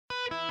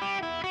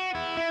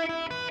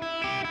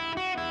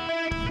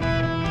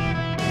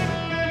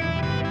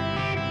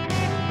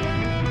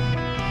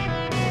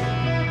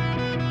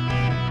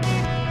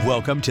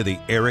Welcome to the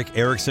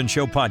Erickson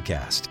Show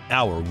podcast,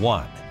 Hour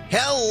 1.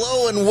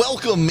 Hello and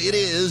welcome. It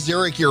is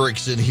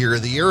Erickson here,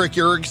 the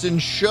Erickson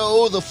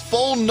Show. The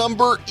phone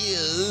number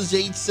is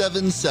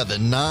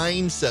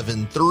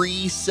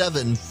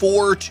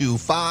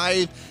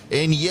 877-973-7425.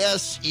 And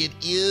yes, it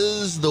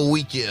is the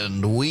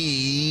weekend.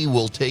 We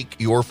will take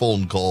your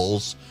phone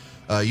calls.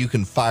 You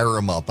can fire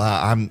them up.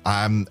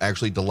 I'm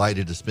actually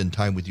delighted to spend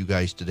time with you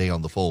guys today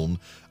on the phone,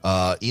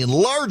 in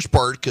large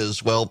part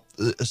because, well,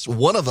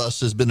 one of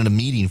us has been in a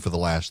meeting for the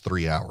last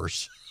 3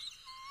 hours.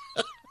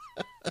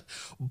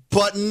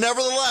 But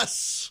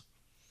nevertheless,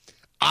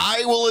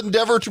 I will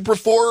endeavor to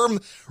perform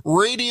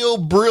radio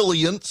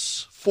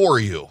brilliance for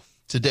you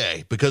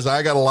today because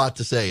I got a lot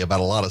to say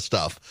about a lot of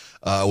stuff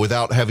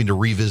without having to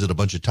revisit a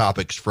bunch of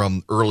topics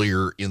from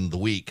earlier in the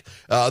week.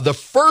 The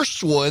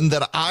first one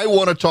that I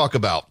want to talk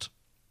about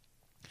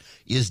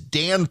is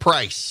Dan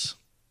Price.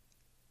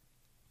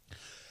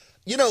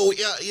 You know,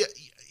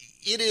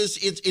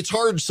 it's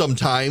hard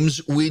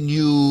sometimes when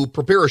you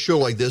prepare a show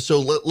like this. So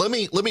let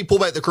me pull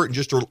back the curtain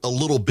just a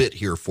little bit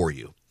here for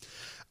you.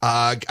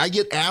 I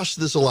get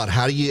asked this a lot.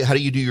 How do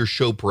you do your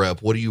show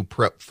prep? What do you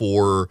prep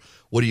for?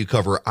 What do you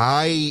cover?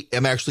 I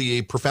am actually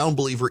a profound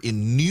believer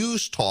in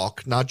news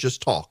talk, not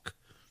just talk.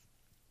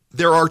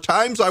 There are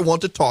times I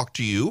want to talk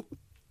to you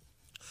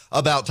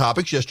about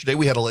topics. Yesterday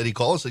we had a lady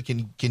call and said,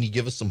 can you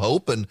give us some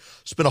hope? And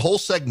spent a whole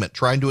segment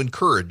trying to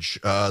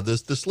encourage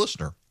this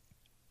listener.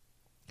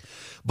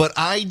 But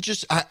I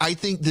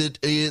think that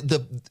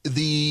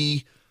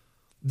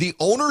the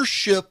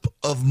ownership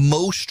of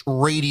most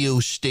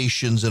radio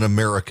stations in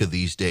America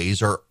these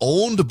days are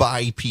owned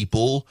by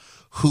people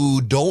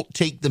who don't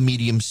take the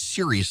medium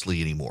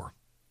seriously anymore.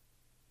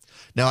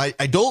 Now,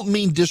 I don't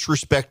mean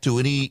disrespect to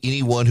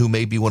anyone who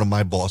may be one of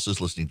my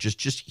bosses listening.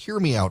 Just hear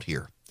me out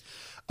here.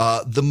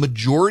 The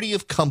majority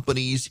of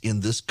companies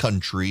in this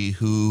country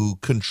who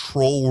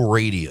control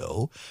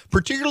radio,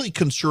 particularly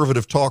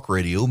conservative talk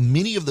radio,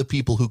 many of the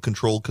people who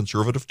control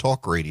conservative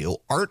talk radio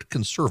aren't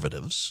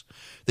conservatives.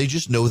 They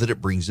just know that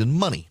it brings in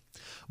money.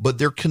 But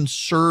they're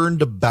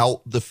concerned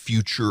about the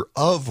future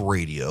of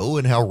radio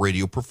and how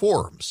radio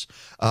performs.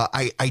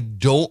 I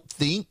don't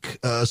think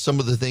some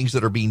of the things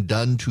that are being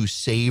done to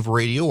save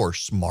radio are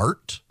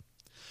smart.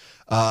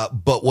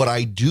 But what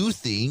I do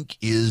think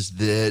is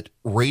that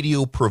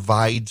radio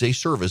provides a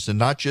service, and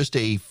not just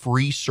a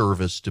free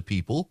service to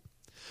people,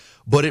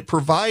 but it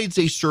provides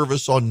a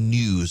service on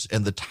news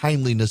and the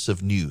timeliness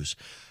of news.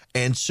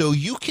 And so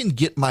you can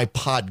get my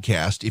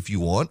podcast if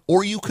you want,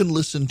 or you can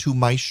listen to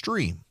my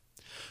stream.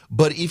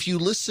 But if you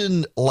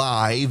listen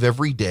live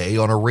every day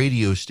on a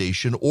radio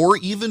station, or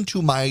even to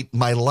my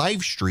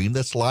live stream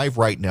that's live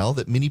right now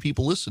that many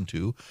people listen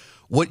to,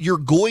 what you're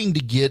going to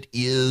get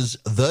is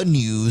the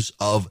news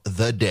of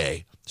the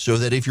day. So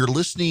that if you're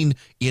listening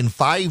in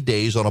 5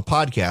 days on a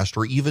podcast,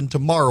 or even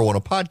tomorrow on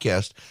a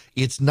podcast,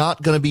 it's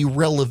not going to be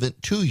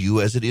relevant to you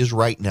as it is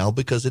right now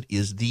because it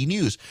is the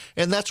news.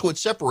 And that's what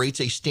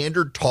separates a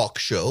standard talk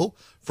show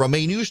from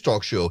a news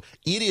talk show.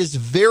 It is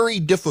very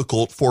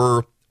difficult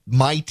for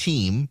my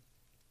team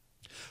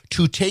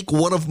to take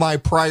one of my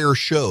prior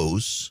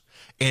shows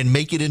and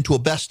make it into a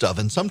best of.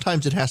 And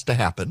sometimes it has to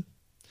happen.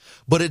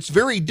 But it's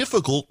very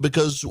difficult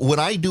because when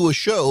I do a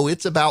show,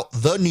 it's about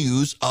the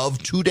news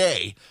of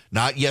today,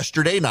 not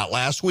yesterday, not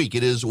last week.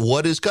 It is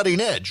what is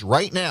cutting edge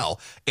right now.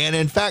 And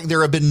in fact,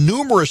 there have been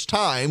numerous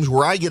times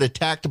where I get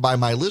attacked by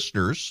my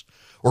listeners,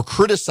 or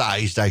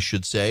criticized, I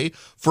should say,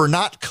 for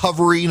not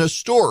covering a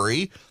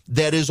story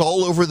that is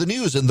all over the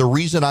news. And the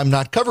reason I'm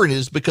not covering it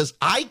is because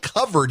I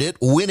covered it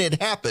when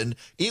it happened.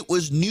 It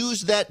was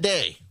news that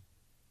day.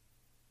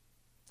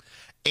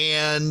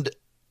 And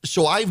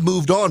so I've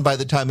moved on by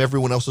the time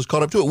everyone else has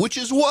caught up to it, which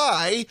is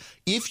why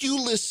if you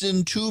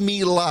listen to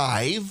me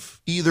live,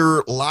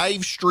 either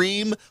live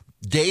stream,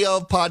 day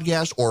of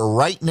podcast, or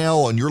right now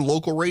on your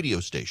local radio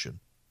station,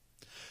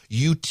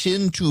 you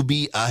tend to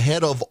be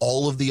ahead of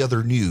all of the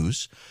other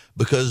news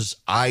because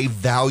I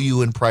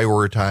value and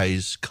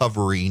prioritize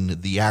covering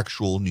the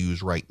actual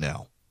news right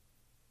now.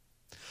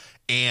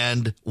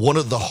 And one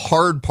of the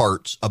hard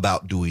parts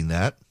about doing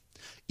that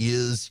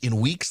is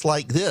in weeks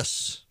like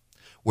this,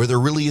 where there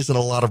really isn't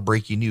a lot of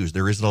breaking news.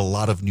 There isn't a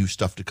lot of new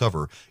stuff to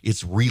cover.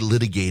 It's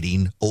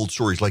relitigating old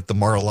stories like the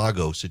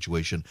Mar-a-Lago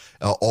situation.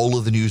 All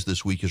of the news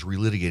this week is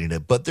relitigating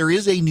it. But there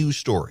is a news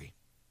story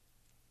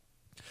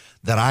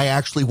that I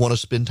actually want to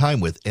spend time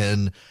with.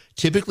 And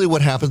typically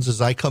what happens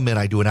is I come in,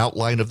 I do an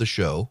outline of the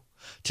show.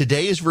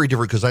 Today is very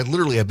different because I've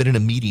been in a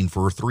meeting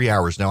for 3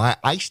 hours now.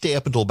 I stay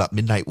up until about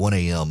midnight, 1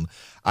 a.m.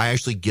 I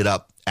actually get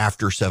up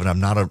after 7. I'm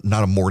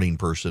not a morning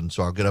person,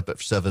 so I'll get up at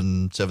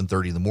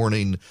 7:30 in the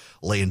morning,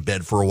 lay in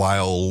bed for a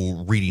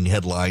while, reading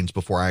headlines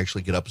before I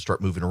actually get up and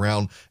start moving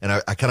around. And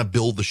I kind of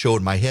build the show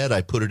in my head.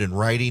 I put it in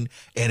writing,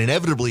 and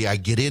inevitably I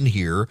get in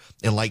here,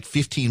 and like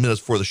 15 minutes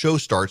before the show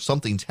starts,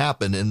 something's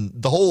happened, and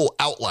the whole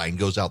outline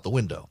goes out the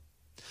window.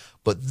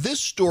 But this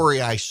story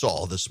I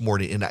saw this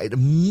morning, and it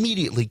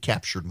immediately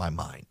captured my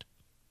mind.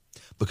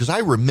 because I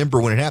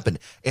remember when it happened.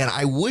 And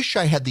I wish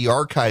I had the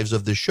archives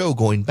of the show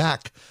going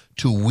back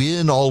to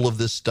when all of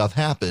this stuff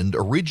happened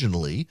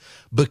originally,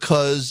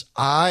 because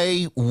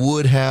I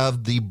would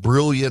have the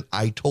brilliant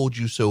 "I told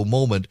you so"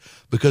 moment,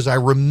 because I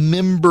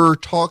remember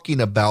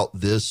talking about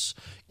this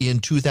in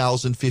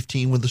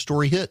 2015 when the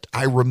story hit.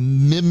 I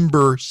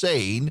remember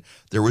saying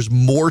there was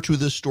more to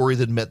this story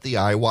than met the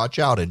eye. Watch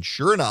out. And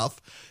sure enough,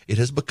 it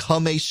has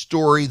become a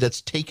story that's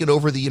taken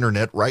over the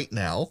internet right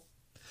now.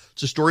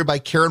 It's a story by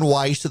Karen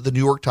Weiss at the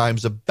New York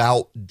Times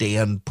about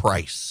Dan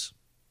Price.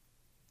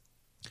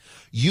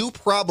 You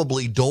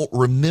probably don't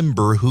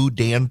remember who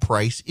Dan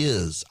Price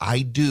is. I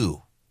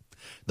do.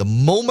 The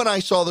moment I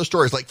saw the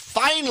story, it's like,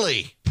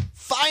 finally.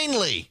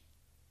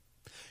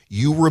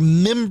 You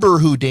remember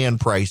who Dan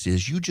Price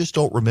is. You just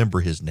don't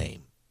remember his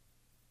name.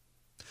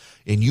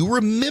 And you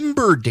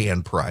remember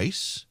Dan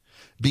Price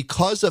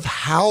because of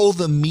how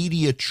the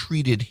media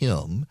treated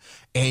him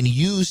and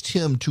used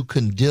him to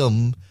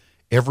condemn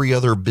every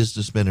other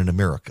businessman in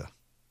America.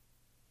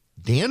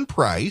 Dan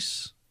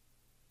Price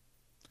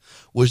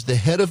was the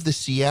head of the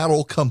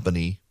Seattle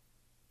company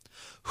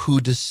who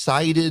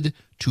decided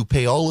to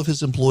pay all of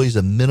his employees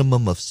a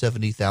minimum of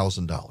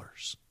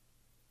 $70,000.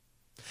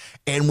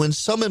 And when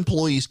some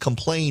employees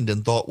complained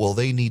and thought, well,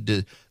 he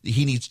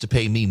needs to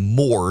pay me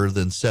more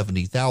than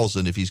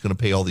 $70,000 if he's going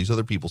to pay all these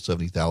other people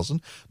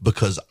 $70,000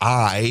 because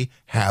I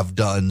have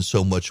done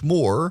so much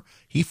more,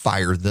 he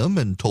fired them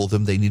and told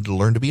them they need to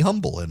learn to be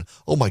humble. And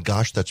oh my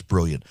gosh, that's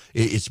brilliant.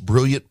 It's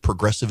brilliant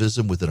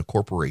progressivism within a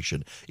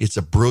corporation. It's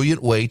a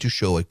brilliant way to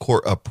show a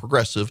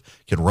progressive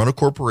can run a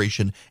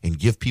corporation and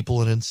give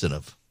people an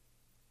incentive.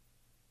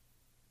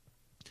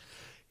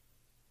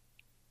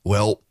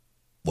 Well,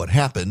 what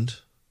happened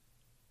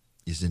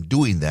is in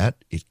doing that,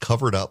 it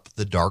covered up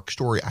the dark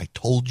story. I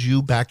told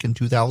you back in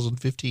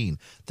 2015,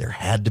 there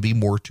had to be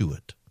more to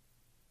it.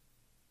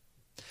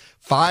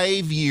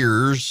 5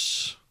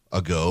 years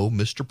ago,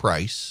 Mr.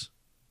 Price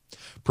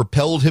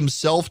propelled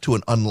himself to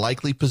an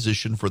unlikely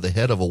position for the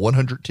head of a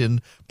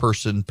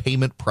 110-person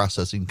payment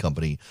processing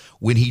company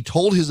when he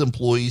told his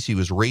employees he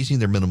was raising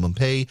their minimum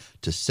pay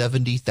to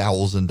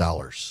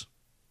 $70,000.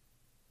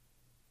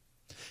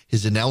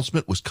 His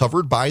announcement was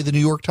covered by the New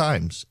York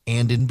Times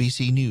and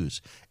NBC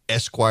News.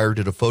 Esquire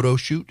did a photo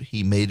shoot.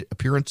 He made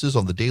appearances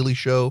on The Daily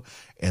Show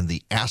and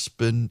the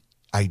Aspen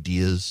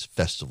Ideas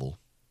Festival.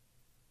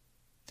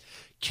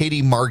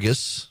 Katie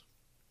Margus,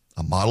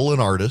 a model and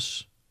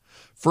artist,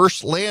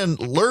 first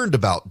learned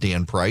about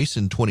Dan Price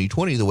in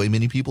 2020 the way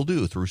many people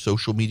do, through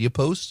social media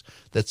posts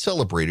that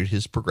celebrated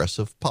his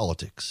progressive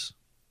politics.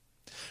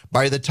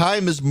 By the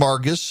time Ms.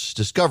 Margus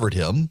discovered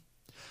him,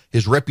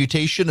 his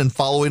reputation and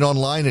following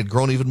online had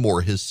grown even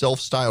more. His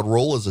self-styled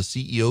role as a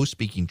CEO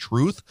speaking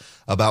truth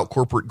about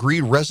corporate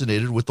greed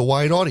resonated with the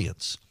wide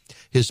audience.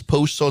 His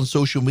posts on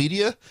social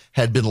media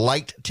had been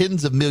liked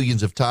tens of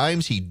millions of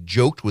times. He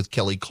joked with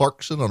Kelly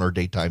Clarkson on her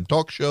daytime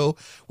talk show,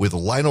 with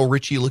Lionel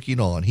Richie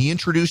looking on. He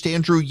introduced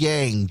Andrew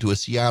Yang to a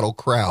Seattle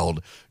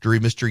crowd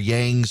during Mr.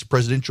 Yang's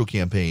presidential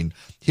campaign.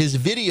 He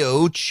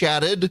video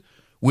chatted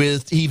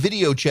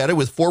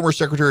with former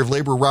Secretary of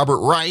Labor Robert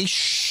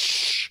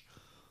Reich,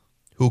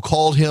 who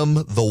called him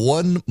the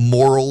one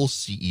moral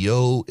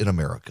CEO in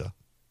America.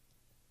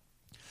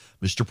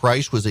 Mr.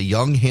 Price was a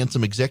young,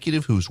 handsome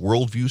executive whose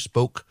worldview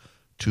spoke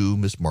to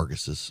Ms.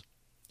 Margus's,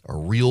 a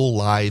real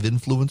live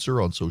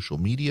influencer on social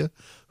media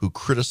who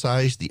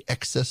criticized the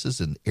excesses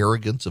and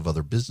arrogance of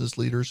other business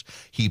leaders.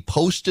 He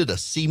posted a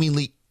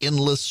seemingly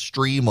endless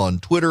stream on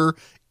Twitter,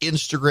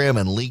 Instagram,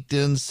 and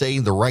LinkedIn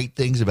saying the right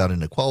things about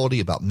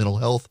inequality, about mental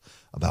health,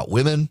 about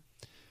women.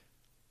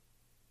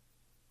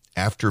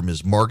 After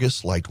Ms.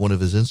 Margus liked one of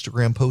his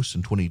Instagram posts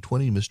in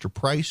 2020, Mr.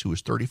 Price, who was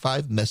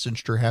 35,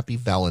 messaged her "Happy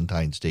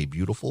Valentine's Day,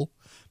 beautiful."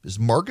 Ms.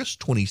 Margus,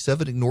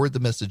 27, ignored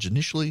the message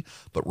initially,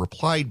 but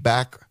replied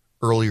back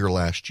earlier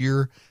last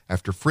year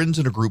after friends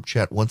in a group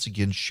chat once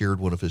again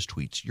shared one of his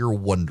tweets. "You're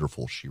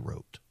wonderful," she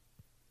wrote.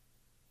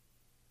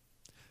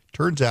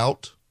 Turns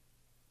out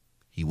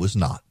he was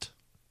not.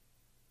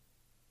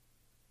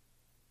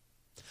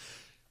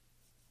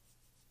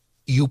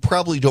 You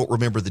probably don't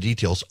remember the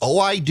details. Oh,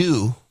 I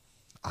do,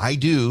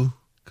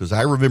 because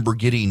I remember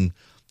getting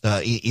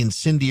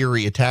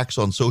incendiary attacks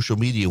on social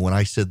media when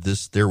I said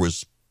this. There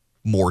was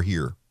more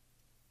here.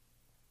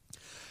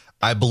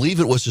 I believe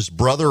it was his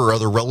brother or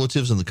other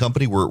relatives in the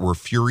company were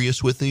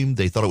furious with him.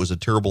 They thought it was a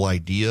terrible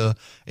idea,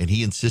 and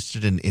he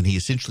insisted, and he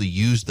essentially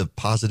used the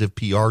positive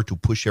PR to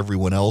push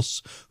everyone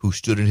else who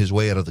stood in his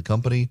way out of the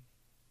company.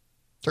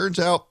 Turns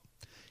out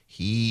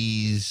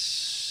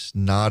he's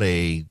not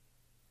a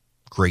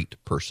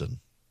great person.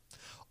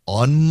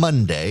 On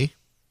Monday,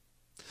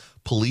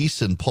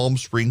 police in Palm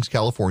Springs,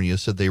 California,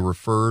 said they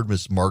referred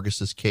Ms.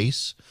 Margus's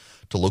case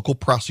to local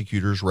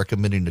prosecutors,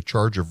 recommending a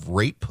charge of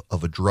rape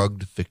of a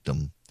drugged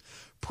victim.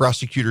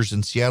 Prosecutors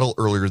in Seattle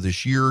earlier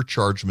this year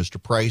charged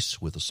Mr. Price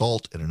with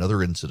assault in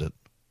another incident.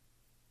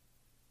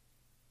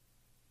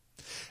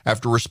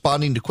 After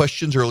responding to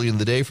questions early in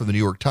the day from the New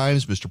York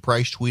Times, Mr.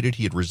 Price tweeted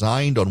he had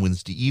resigned on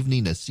Wednesday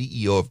evening as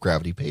CEO of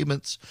Gravity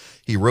Payments.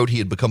 He wrote he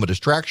had become a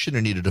distraction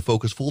and needed to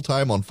focus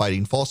full-time on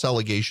fighting false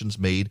allegations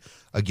made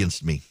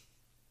against me.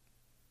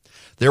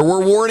 There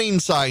were warning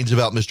signs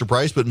about Mr.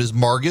 Price, but Ms.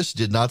 Margus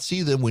did not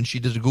see them when she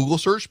did a Google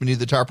search. Many of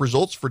the top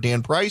results for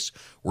Dan Price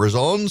were his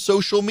own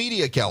social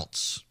media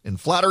accounts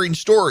and flattering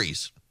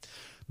stories.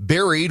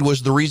 Buried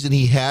was the reason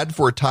he had,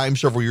 for a time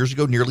several years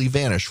ago, nearly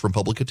vanished from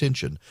public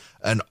attention.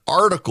 An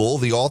article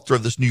the author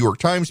of this New York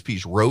Times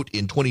piece wrote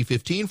in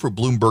 2015 for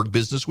Bloomberg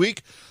Businessweek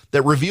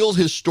that revealed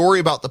his story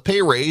about the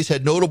pay raise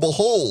had notable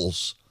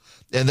holes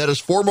and that his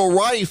former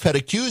wife had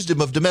accused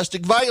him of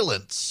domestic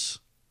violence.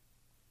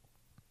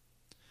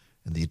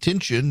 And the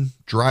attention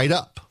dried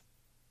up.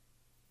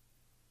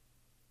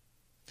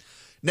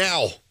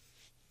 Now,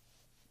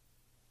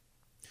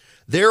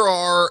 there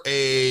are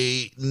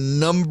a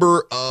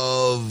number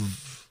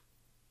of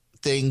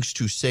things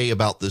to say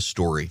about this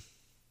story.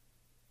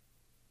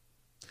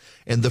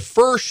 And the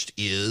first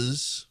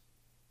is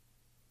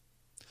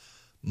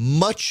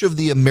much of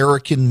the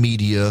American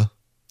media,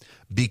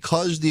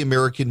 because the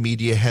American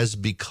media has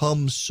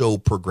become so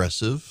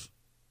progressive,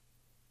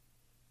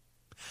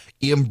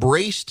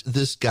 embraced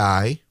this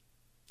guy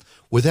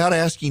without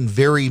asking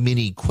very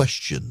many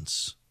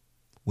questions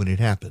when it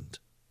happened.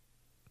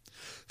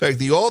 In fact,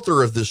 the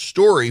author of this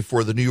story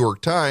for the New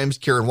York Times,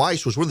 Karen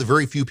Weiss, was one of the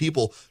very few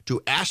people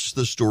to ask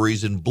the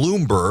stories in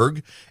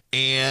Bloomberg,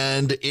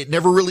 and it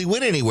never really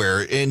went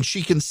anywhere. And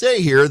she can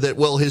say here that,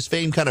 well, his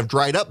fame kind of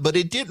dried up, but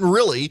it didn't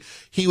really.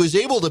 He was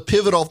able to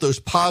pivot off those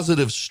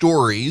positive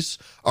stories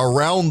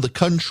around the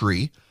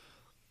country,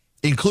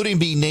 including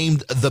being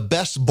named the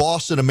best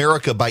boss in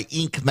America by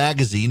Inc.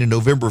 magazine in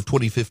November of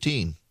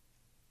 2015,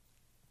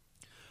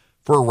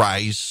 for a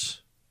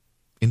rise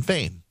in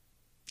fame.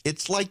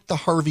 It's like the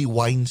Harvey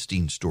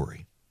Weinstein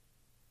story.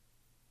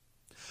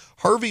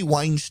 Harvey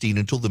Weinstein,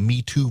 until the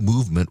Me Too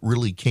movement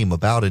really came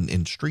about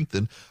and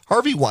strengthened,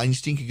 Harvey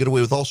Weinstein could get away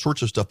with all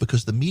sorts of stuff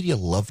because the media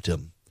loved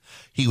him.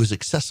 He was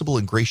accessible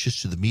and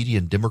gracious to the media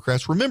and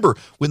Democrats. Remember,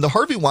 when the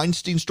Harvey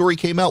Weinstein story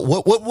came out,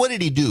 what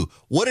did he do?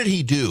 What did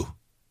he do?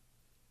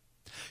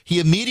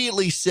 He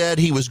immediately said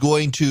he was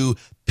going to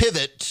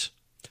pivot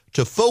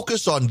to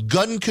focus on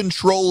gun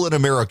control in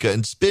America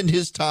and spend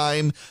his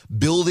time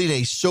building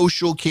a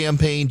social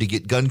campaign to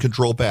get gun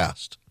control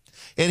passed.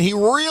 And he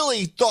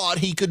really thought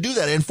he could do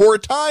that. And for a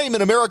time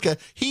in America,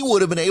 he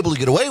would have been able to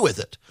get away with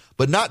it,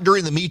 but not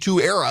during the Me Too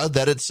era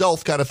that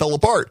itself kind of fell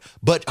apart.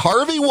 But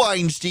Harvey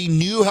Weinstein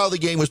knew how the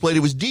game was played.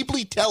 It was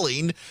deeply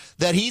telling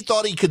that he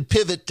thought he could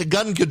pivot to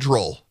gun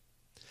control.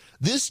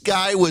 This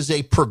guy was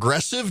a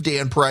progressive,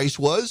 Dan Price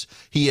was.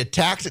 He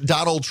attacked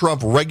Donald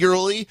Trump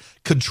regularly,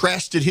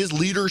 contrasted his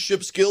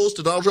leadership skills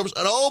to Donald Trump's,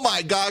 and oh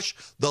my gosh,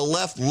 the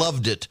left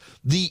loved it.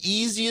 The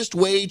easiest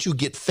way to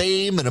get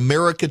fame in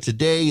America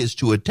today is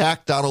to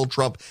attack Donald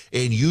Trump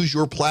and use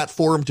your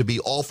platform to be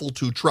awful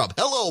to Trump.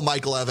 Hello,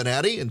 Michael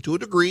Avenatti, and to a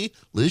degree,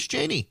 Liz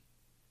Cheney.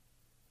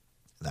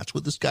 That's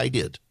what this guy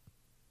did.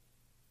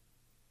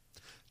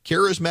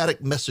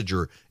 Charismatic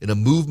messenger in a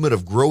movement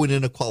of growing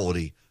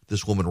inequality.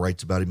 This woman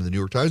writes about him in the New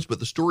York Times, but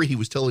the story he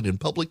was telling in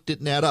public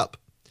didn't add up.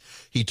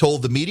 He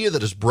told the media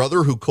that his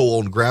brother, who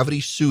co-owned Gravity,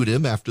 sued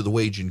him after the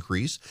wage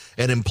increase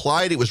and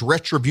implied it was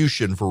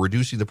retribution for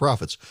reducing the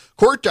profits.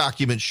 Court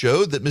documents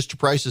showed that Mr.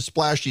 Price's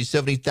splashy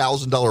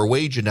 $70,000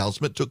 wage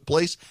announcement took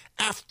place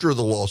after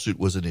the lawsuit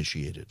was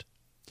initiated.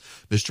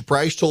 Mr.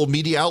 Price told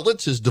media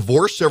outlets his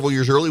divorce several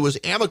years earlier was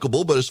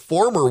amicable, but his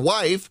former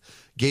wife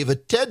gave a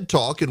TED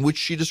Talk in which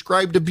she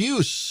described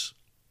abuse.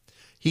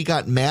 He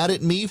got mad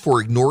at me for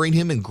ignoring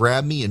him and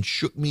grabbed me and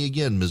shook me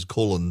again, Ms.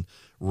 Cullen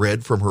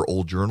read from her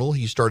old journal.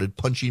 He started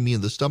punching me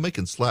in the stomach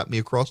and slapped me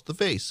across the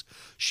face.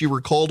 She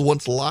recalled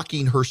once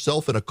locking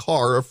herself in a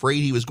car,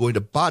 afraid he was going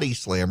to body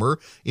slam her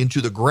into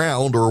the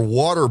ground or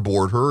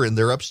waterboard her in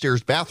their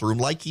upstairs bathroom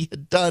like he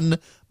had done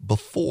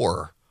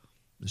before.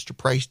 Mr.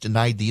 Price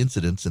denied the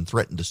incidents and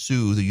threatened to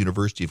sue the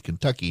University of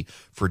Kentucky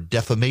for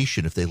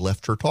defamation if they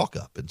left her talk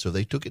up, and so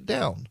they took it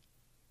down.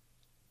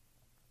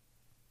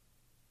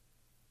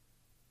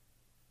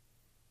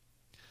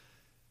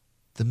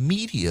 The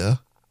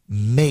media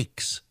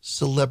makes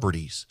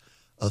celebrities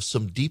of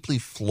some deeply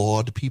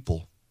flawed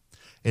people,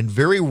 and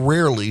very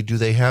rarely do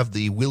they have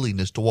the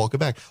willingness to walk it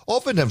back.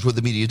 Oftentimes what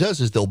the media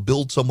does is they'll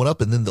build someone up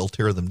and then they'll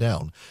tear them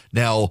down.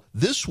 Now,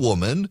 this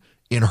woman,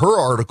 in her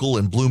article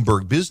in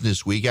Bloomberg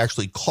Businessweek,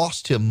 actually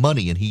cost him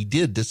money, and he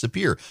did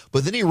disappear.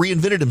 But then he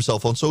reinvented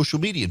himself on social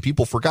media, and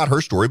people forgot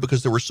her story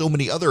because there were so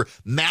many other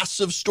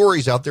massive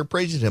stories out there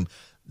praising him.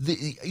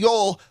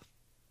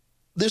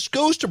 This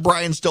goes to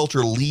Brian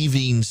Stelter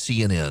leaving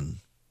CNN.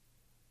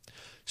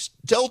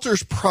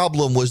 Stelter's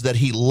problem was that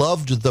he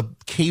loved the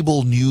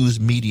cable news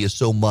media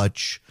so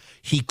much,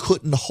 he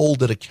couldn't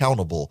hold it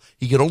accountable.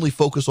 He could only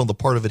focus on the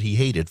part of it he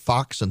hated,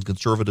 Fox and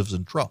conservatives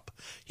and Trump.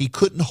 He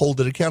couldn't hold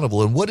it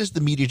accountable. And what is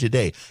the media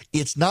today?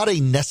 It's not a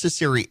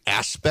necessary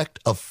aspect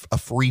of a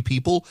free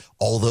people,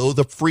 although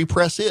the free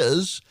press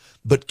is.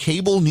 But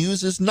cable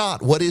news is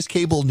not. What is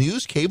cable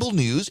news? Cable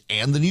news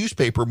and the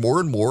newspaper, more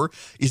and more,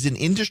 is an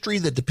industry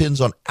that depends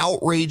on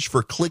outrage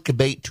for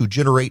clickbait to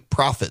generate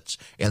profits.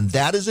 And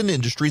that is an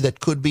industry that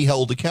could be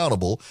held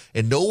accountable.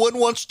 And no one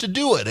wants to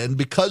do it. And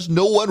because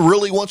no one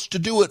really wants to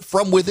do it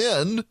from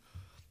within,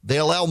 they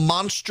allow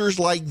monsters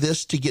like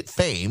this to get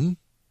fame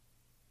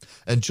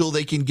until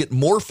they can get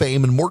more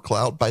fame and more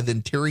clout by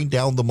then tearing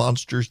down the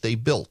monsters they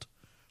built,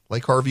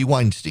 like Harvey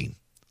Weinstein,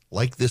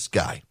 like this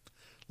guy,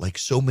 like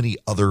so many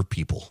other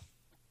people.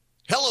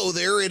 Hello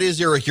there, it is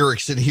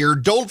Erickson here.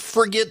 Don't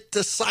forget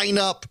to sign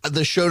up.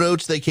 The show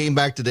notes, they came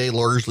back today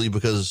largely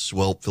because,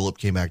 well, Philip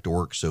came back to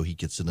work, so he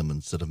could send them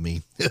instead of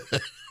me.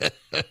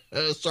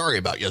 Sorry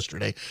about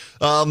yesterday.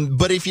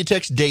 But if you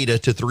text DATA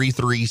to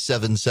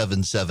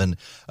 33777,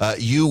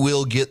 you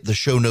will get the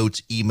show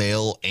notes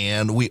email,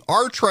 and we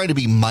are trying to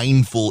be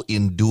mindful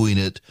in doing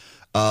it.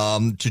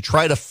 To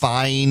try to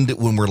find,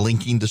 when we're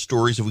linking to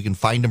stories, if we can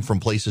find them from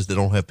places that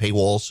don't have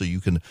paywalls, so you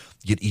can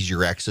get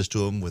easier access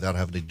to them without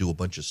having to do a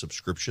bunch of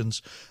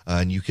subscriptions,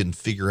 and you can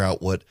figure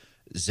out what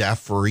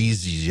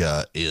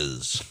Zaporizhzhia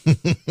is.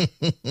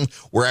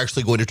 We're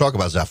actually going to talk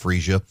about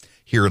Zaporizhzhia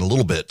here in a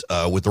little bit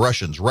with the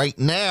Russians. Right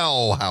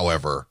now,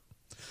 however,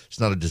 it's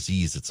not a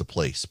disease, it's a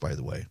place, by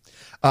the way.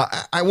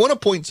 I want to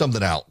point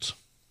something out.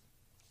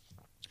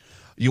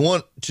 You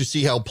want to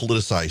see how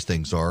politicized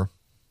things are.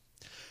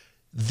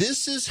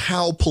 This is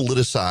how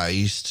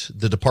politicized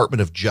the Department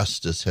of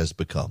Justice has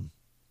become.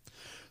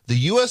 The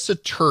U.S.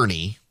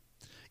 Attorney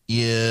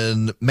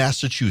in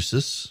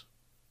Massachusetts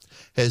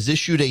has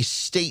issued a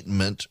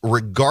statement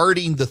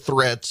regarding the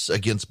threats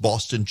against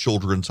Boston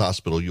Children's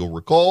Hospital. You'll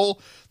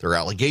recall there are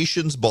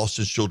allegations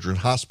Boston Children's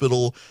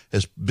Hospital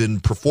has been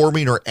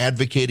performing or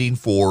advocating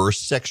for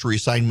sex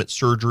reassignment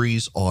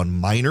surgeries on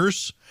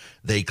minors.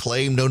 They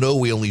claim, no,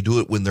 we only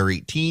do it when they're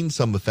 18.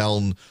 Some have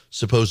found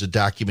supposed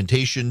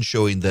documentation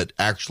showing that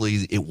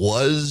actually it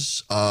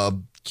was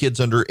kids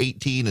under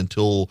 18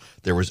 until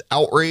there was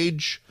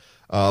outrage.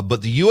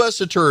 But the U.S.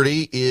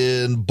 Attorney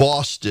in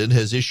Boston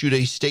has issued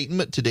a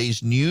statement,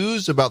 today's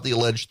news, about the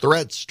alleged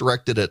threats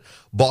directed at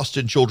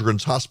Boston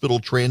Children's Hospital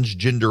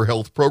transgender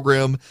health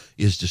program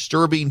is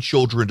disturbing.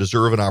 Children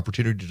deserve an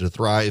opportunity to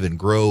thrive and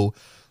grow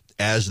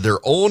as their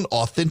own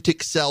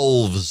authentic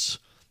selves.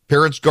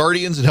 Parents,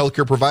 guardians, and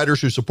healthcare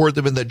providers who support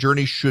them in that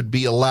journey should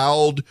be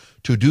allowed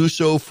to do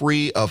so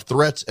free of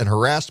threats and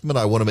harassment.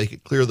 I want to make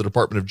it clear the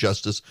Department of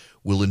Justice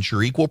will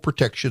ensure equal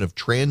protection of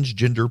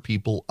transgender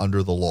people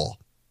under the law.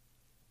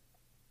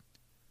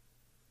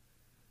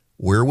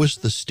 Where was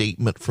the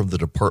statement from the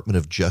Department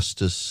of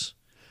Justice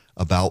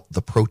about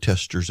the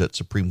protesters at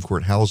Supreme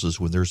Court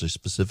houses when there's a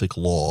specific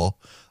law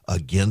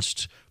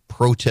against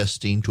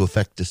protesting to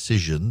affect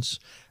decisions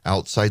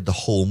outside the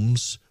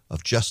homes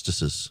of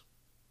justices?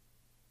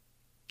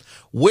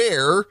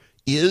 Where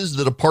is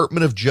the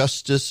Department of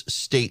Justice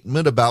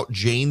statement about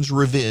Jane's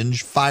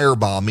Revenge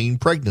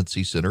firebombing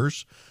pregnancy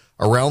centers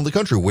around the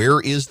country?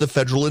 Where is the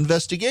federal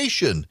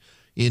investigation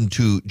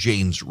into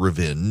Jane's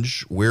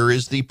Revenge? Where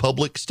is the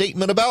public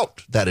statement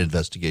about that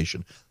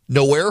investigation?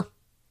 Nowhere.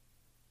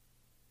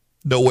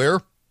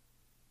 Nowhere.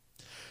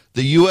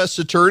 The U.S.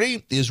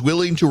 Attorney is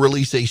willing to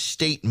release a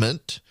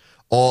statement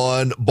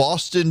on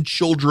Boston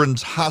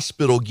Children's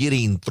Hospital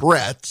getting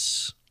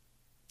threats,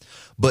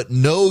 but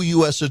no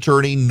U.S.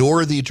 Attorney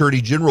nor the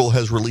Attorney General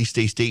has released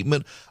a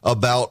statement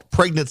about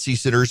pregnancy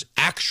centers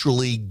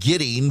actually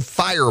getting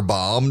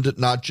firebombed,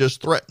 not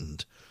just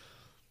threatened.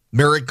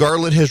 Merrick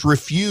Garland has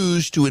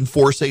refused to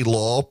enforce a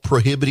law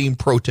prohibiting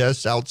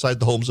protests outside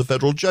the homes of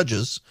federal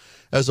judges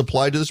as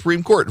applied to the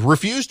Supreme Court.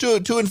 Refused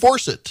to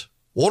enforce it.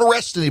 Won't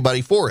arrest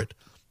anybody for it.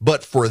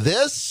 But for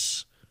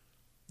this,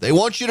 they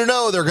want you to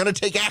know they're going to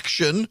take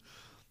action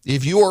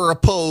if you are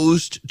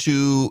opposed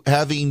to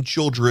having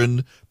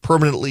children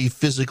permanently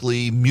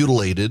physically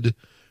mutilated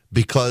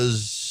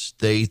because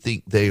they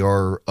think they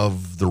are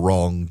of the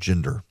wrong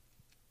gender.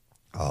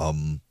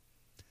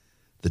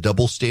 The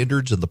double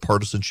standards and the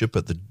partisanship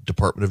at the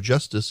Department of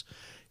Justice,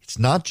 it's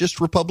not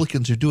just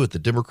Republicans who do it. The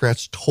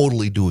Democrats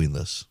totally doing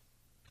this.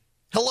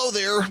 Hello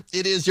there.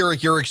 It is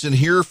Erickson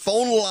here.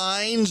 Phone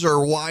lines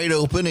are wide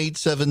open,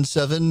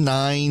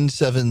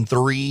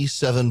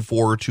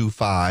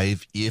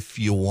 877-973-7425 if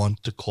you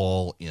want to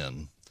call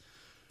in.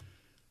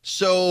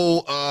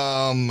 So,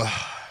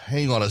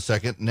 hang on a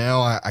second.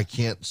 Now I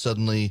can't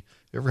suddenly,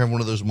 ever have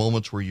one of those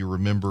moments where you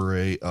remember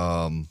a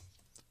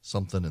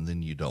something and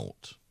then you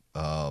don't?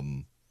 Yeah.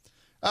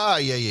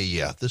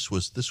 This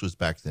was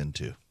back then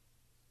too.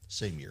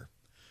 Same year.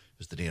 It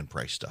was the Dan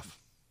Price stuff.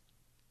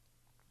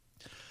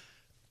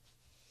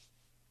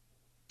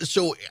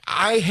 So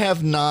I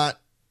have not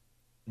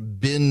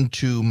been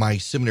to my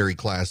seminary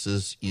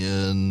classes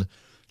in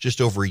just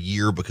over a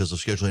year because of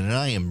scheduling, and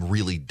I am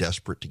really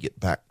desperate to get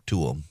back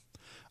to them.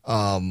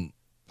 I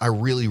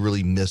really,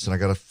 really miss, and I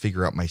got to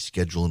figure out my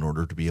schedule in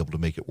order to be able to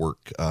make it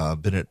work.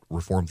 Been at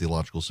Reformed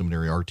Theological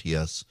Seminary,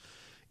 RTS,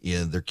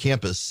 in their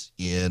campus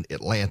in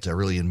Atlanta,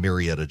 really in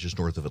Marietta, just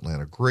north of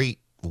Atlanta. Great,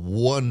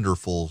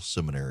 wonderful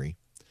seminary.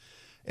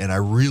 And I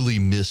really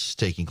miss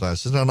taking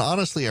classes. And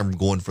honestly, I'm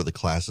going for the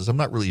classes. I'm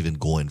not really even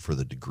going for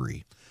the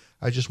degree.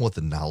 I just want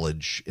the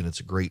knowledge, and it's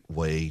a great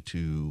way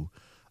to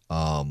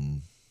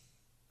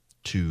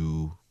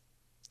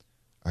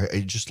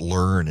I just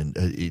learn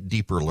and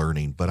deeper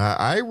learning. But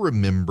I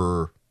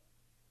remember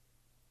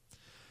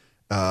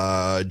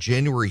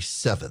January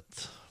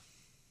 7th,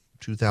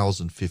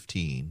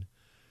 2015,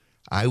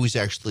 I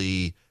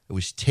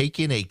was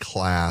taking a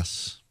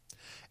class,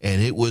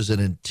 and it was an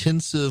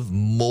intensive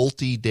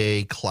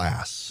multi-day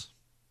class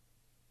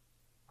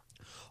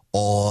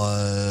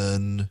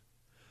on, I'm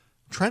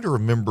trying to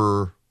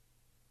remember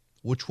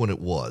which one it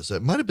was.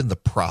 It might have been the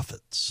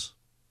prophets.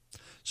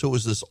 So it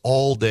was this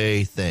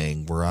all-day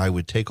thing where I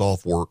would take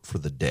off work for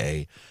the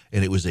day,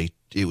 and it was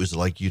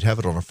like you'd have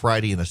it on a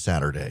Friday and a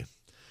Saturday.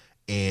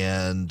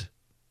 And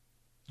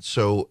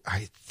so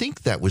I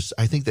think that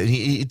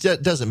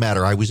it doesn't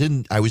matter. I was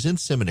in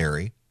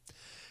seminary,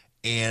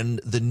 and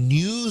the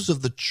news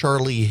of the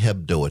Charlie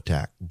Hebdo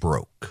attack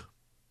broke.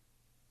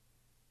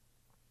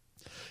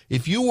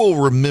 If you will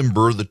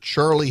remember the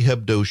Charlie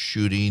Hebdo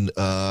shooting,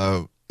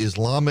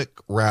 Islamic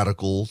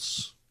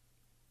radicals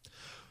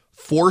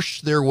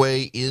forced their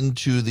way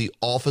into the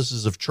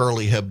offices of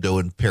Charlie Hebdo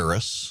in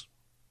Paris.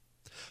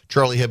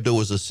 Charlie Hebdo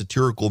was a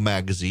satirical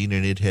magazine,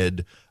 and it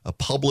had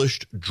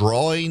published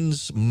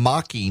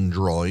mocking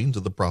drawings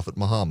of the Prophet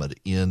Muhammad.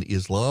 In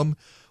Islam,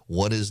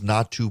 one is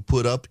not to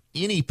put up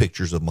any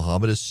pictures of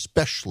Muhammad,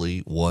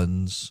 especially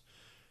ones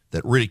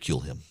that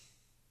ridicule him.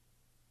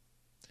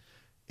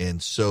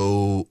 And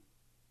so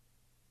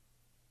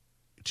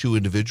 2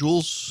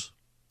 individuals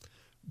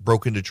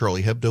broke into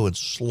Charlie Hebdo and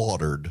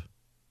slaughtered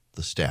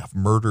the staff,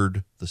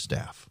 murdered the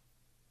staff.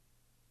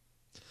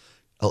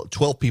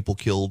 12 people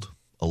killed,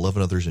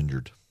 11 others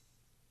injured.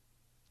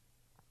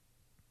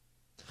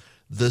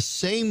 The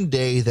same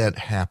day that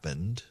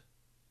happened,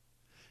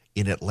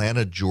 in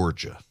Atlanta,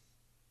 Georgia,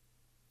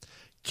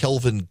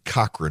 Kelvin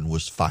Cochran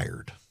was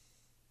fired.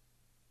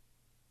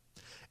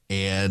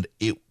 And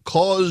it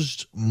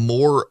caused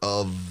more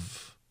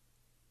of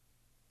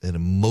an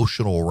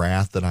emotional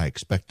wrath than I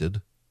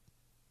expected.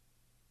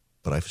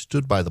 But I've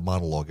stood by the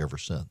monologue ever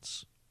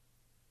since.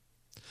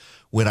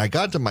 When I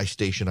got to my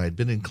station, I had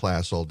been in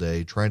class all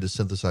day trying to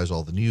synthesize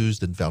all the news,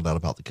 then found out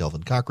about the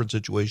Kelvin Cochran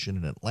situation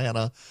in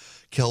Atlanta.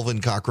 Kelvin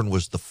Cochran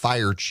was the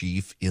fire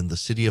chief in the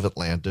city of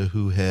Atlanta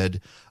who had,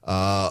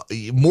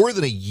 more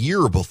than a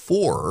year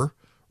before,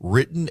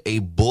 written a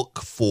book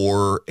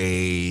for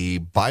a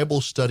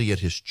Bible study at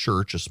his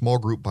church, a small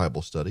group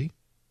Bible study,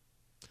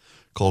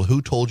 called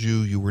Who Told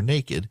You You Were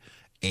Naked?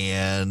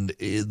 And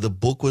the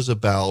book was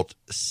about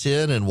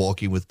sin and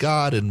walking with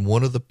God, and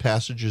one of the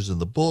passages in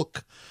the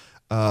book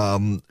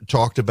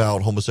talked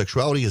about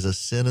homosexuality as a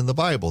sin in the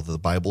Bible. The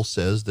Bible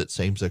says that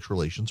same-sex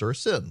relations are a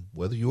sin.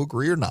 Whether you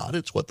agree or not,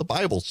 it's what the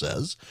Bible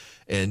says.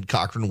 And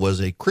Cochran was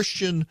a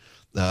Christian,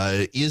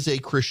 is a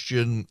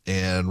Christian,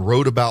 and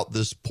wrote about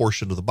this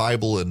portion of the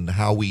Bible and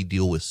how we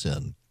deal with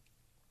sin.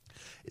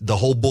 The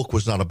whole book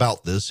was not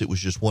about this. It was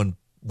just one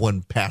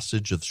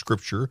passage of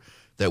Scripture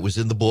that was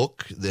in the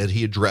book that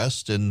he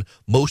addressed, and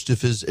most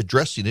of his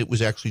addressing it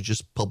was actually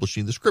just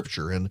publishing the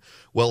Scripture. And,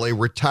 well,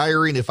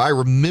 if I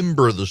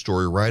remember the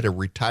story right, a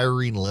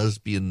retiring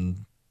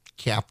lesbian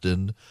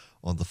captain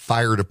on the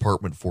fire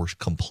department force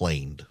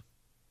complained.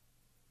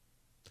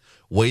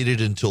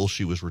 Waited until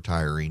she was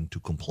retiring to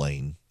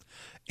complain,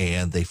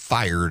 and they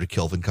fired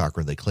Kelvin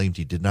Cochran. They claimed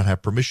he did not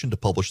have permission to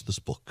publish this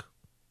book,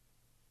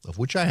 of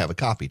which I have a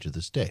copy to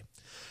this day.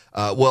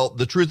 Well,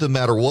 the truth of the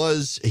matter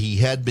was he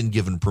had been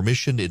given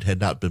permission. It had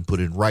not been put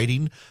in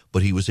writing,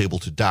 but he was able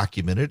to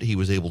document it. He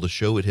was able to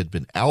show it had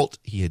been out.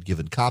 He had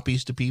given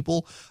copies to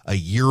people a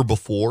year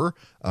before,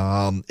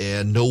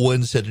 and no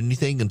one said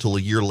anything until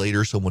a year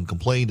later someone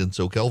complained. And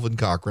so Kelvin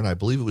Cochran, I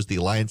believe it was the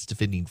Alliance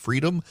Defending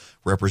Freedom,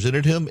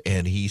 represented him,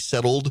 and he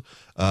settled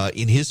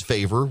in his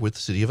favor with the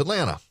city of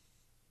Atlanta.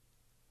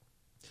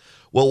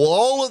 Well, while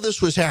all of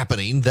this was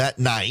happening that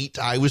night,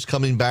 I was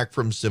coming back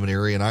from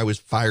seminary, and I was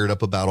fired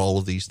up about all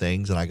of these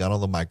things, and I got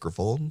on the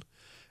microphone,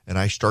 and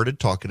I started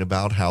talking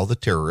about how the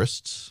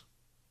terrorists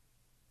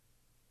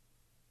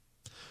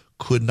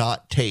could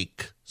not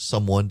take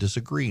someone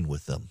disagreeing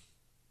with them.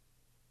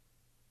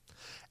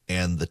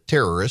 And the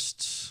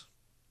terrorists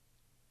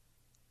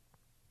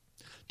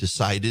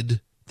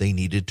decided they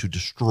needed to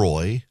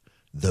destroy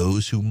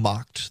those who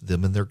mocked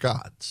them and their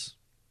gods.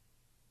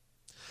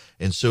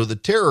 And so the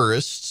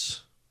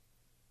terrorists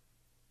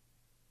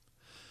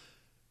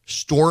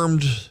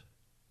stormed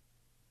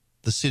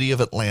the city of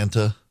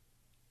Atlanta,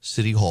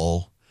 City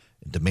Hall,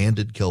 and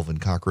demanded Kelvin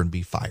Cochran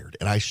be fired.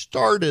 And I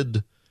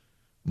started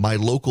my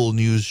local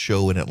news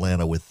show in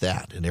Atlanta with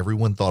that, and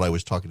everyone thought I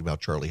was talking about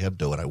Charlie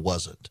Hebdo, and I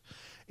wasn't.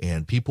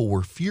 And people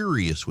were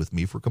furious with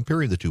me for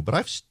comparing the two, but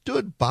I've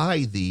stood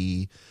by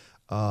the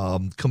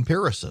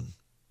comparison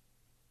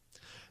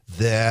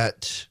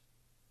that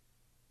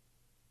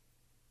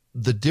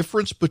the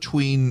difference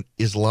between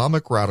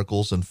Islamic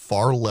radicals and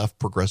far-left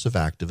progressive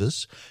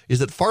activists is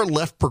that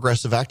far-left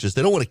progressive activists,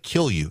 they don't want to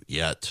kill you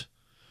yet.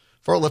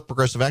 Far-left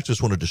progressive activists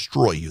want to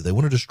destroy you. They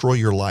want to destroy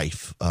your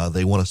life.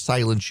 They want to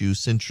silence you,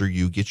 censor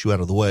you, get you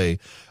out of the way.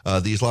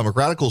 The Islamic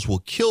radicals will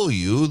kill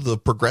you. The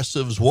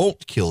progressives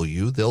won't kill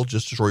you. They'll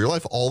just destroy your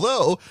life.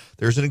 Although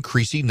there's an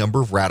increasing number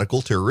of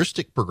radical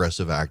terroristic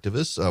progressive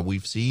activists.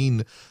 We've seen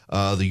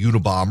the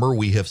Unabomber.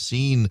 We have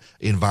seen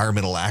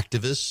environmental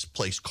activists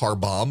place car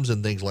bombs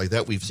and things like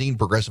that. We've seen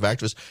progressive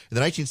activists in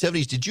the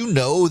 1970s. Did you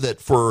know that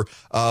for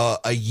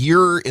a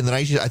year in the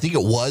I think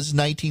it was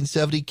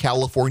 1970,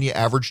 California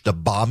averaged a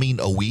bombing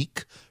a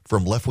week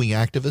from left-wing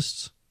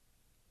activists?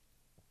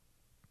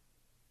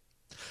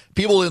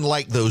 People didn't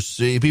like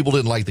people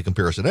didn't like the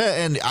comparison,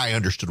 and I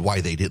understood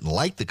why they didn't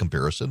like the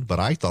comparison, but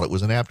I thought it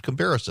was an apt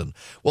comparison.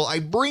 Well, I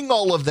bring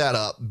all of that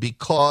up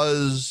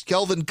because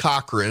Kelvin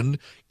Cochran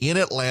in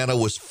Atlanta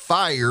was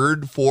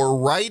fired for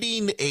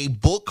writing a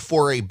book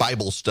for a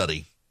Bible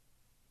study.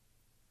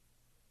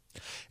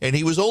 And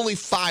he was only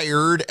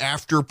fired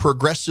after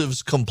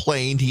progressives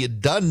complained he had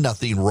done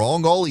nothing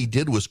wrong. All he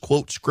did was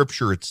quote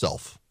scripture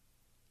itself.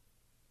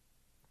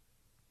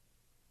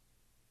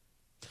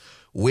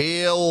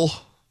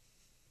 Well,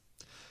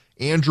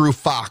 Andrew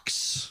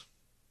Fox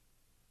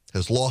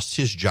has lost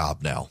his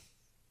job now.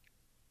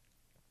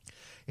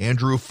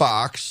 Andrew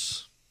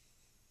Fox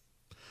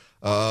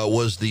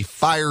was the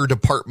fire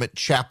department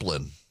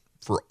chaplain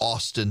for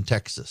Austin,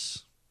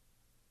 Texas.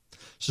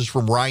 This is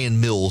from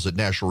Ryan Mills at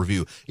National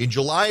Review. In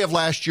July of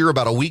last year,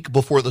 about a week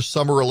before the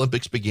Summer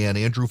Olympics began,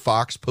 Andrew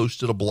Fox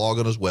posted a blog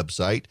on his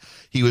website.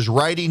 He was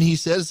writing, he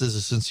says, as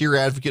a sincere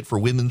advocate for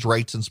women's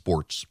rights in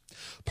sports.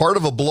 Part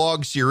of a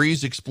blog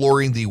series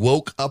exploring the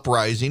woke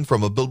uprising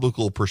from a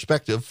biblical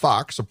perspective,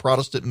 Fox, a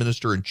Protestant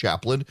minister and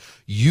chaplain,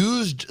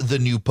 used the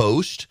new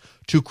post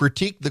to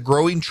critique the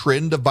growing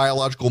trend of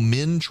biological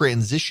men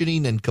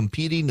transitioning and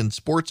competing in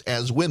sports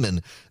as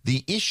women.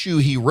 The issue,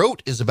 he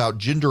wrote, is about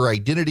gender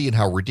identity and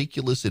how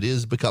ridiculous it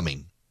is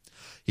becoming.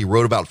 He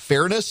wrote about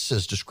fairness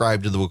as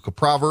described in the book of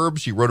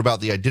Proverbs. He wrote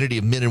about the identity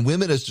of men and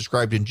women as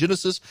described in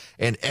Genesis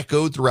and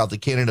echoed throughout the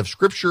canon of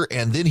Scripture,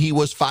 and then he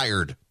was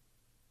fired.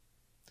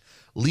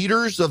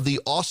 Leaders of the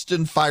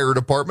Austin Fire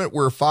Department,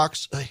 where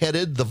Fox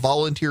headed the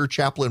volunteer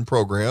chaplain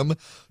program,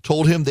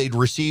 told him they'd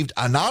received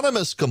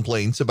anonymous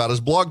complaints about his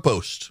blog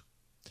post,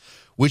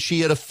 which he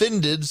had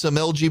offended some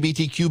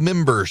LGBTQ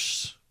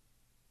members.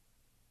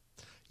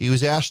 He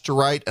was asked to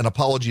write an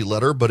apology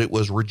letter, but it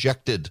was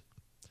rejected.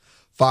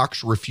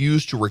 Fox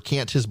refused to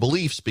recant his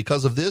beliefs.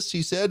 Because of this,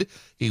 he said,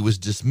 he was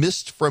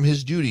dismissed from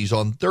his duties.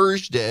 On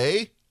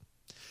Thursday,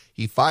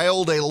 he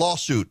filed a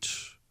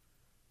lawsuit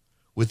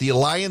with the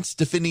Alliance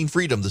Defending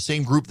Freedom, the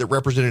same group that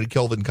represented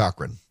Kelvin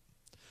Cochran.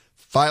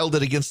 Filed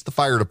it against the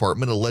fire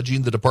department,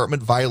 alleging the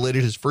department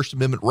violated his First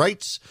Amendment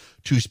rights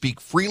to speak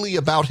freely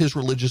about his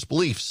religious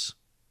beliefs.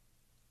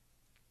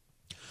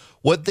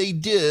 What they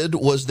did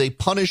was they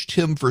punished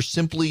him for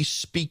simply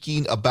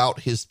speaking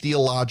about his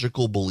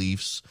theological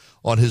beliefs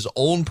on his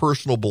own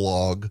personal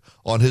blog,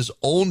 on his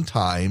own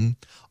time,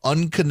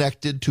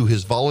 unconnected to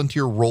his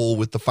volunteer role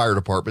with the fire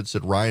department,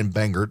 said Ryan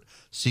Bangert,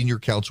 senior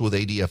counsel with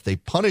ADF. They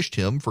punished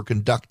him for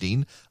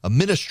conducting a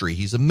ministry.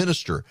 He's a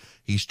minister.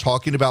 He's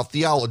talking about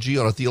theology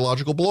on a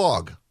theological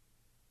blog.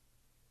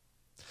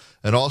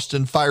 An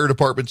Austin Fire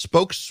Department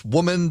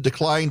spokeswoman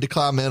declined to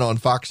comment on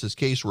Fox's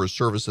case or his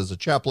service as a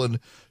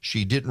chaplain.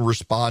 She didn't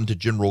respond to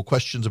general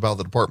questions about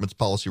the department's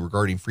policy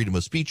regarding freedom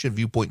of speech and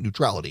viewpoint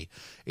neutrality.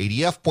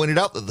 ADF pointed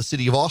out that the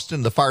city of Austin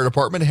and the fire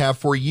department have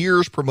for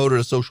years promoted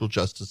a social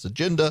justice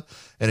agenda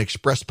and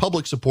expressed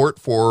public support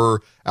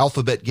for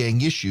alphabet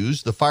gang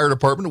issues. The fire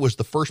department was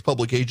the first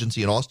public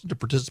agency in Austin to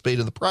participate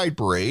in the Pride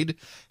Parade,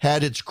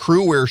 had its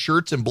crew wear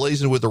shirts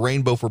emblazoned with a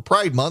rainbow for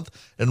Pride Month,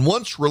 and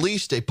once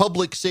released a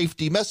public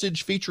safety message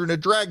featuring a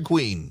drag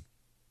queen.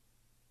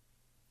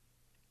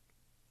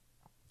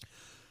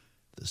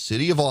 The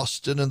city of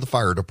Austin and the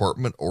fire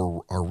department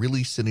are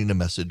really sending a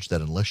message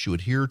that unless you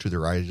adhere to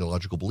their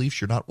ideological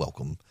beliefs, you're not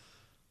welcome,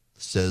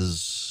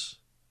 says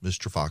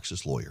Mr.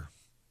 Fox's lawyer.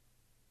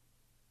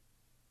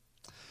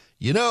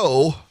 You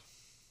know,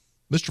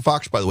 Mr.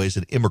 Fox, by the way, is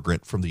an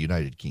immigrant from the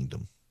United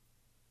Kingdom.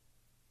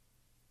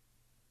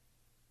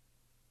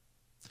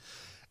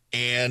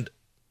 And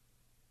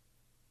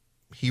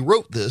he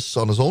wrote this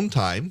on his own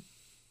time,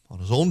 on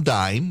his own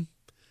dime.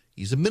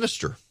 He's a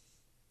minister.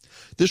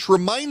 This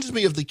reminds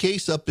me of the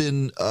case up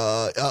in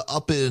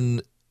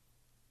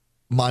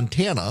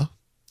Montana,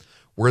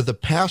 where the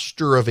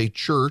pastor of a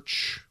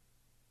church,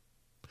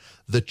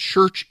 the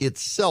church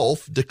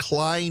itself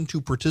declined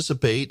to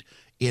participate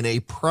in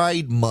a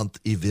Pride Month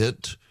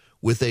event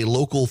with a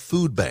local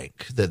food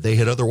bank that they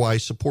had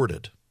otherwise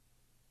supported.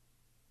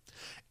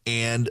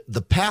 And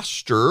the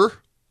pastor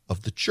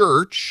of the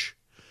church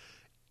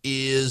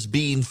is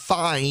being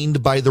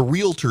fined by the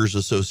Realtors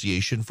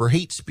Association for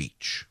hate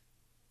speech.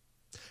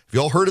 Have you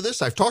all heard of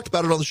this? I've talked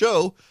about it on the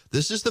show.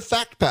 This is the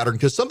fact pattern,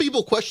 because some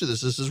people question this.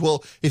 This is,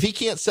 well, if he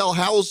can't sell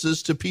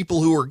houses to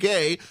people who are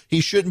gay,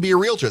 he shouldn't be a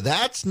realtor.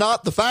 That's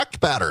not the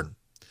fact pattern.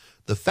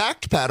 The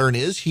fact pattern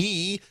is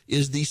he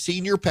is the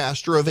senior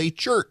pastor of a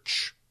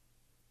church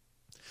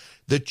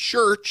The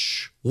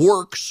church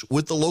works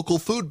with the local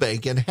food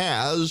bank and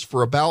has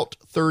for about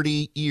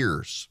 30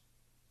 years.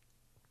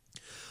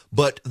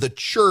 But the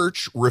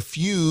church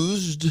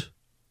refused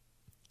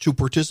to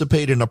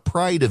participate in a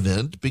pride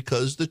event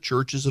because the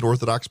church is an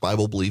Orthodox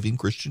Bible-believing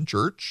Christian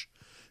church.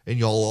 And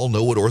y'all all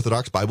know what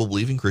Orthodox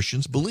Bible-believing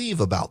Christians believe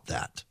about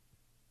that.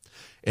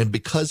 And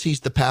because he's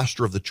the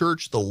pastor of the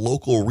church, the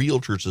local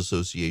Realtors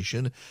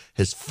Association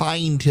has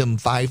fined him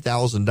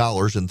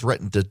 $5,000 and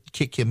threatened to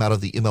kick him out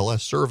of the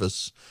MLS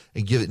service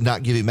and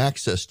not give him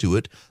access to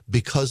it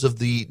because of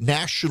the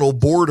National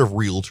Board of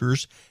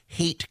Realtors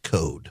hate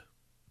code.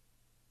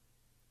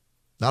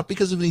 Not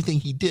because of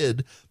anything he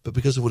did, but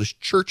because of what his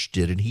church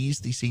did, and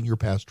he's the senior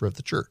pastor of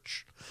the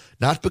church.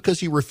 Not because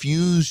he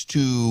refused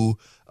to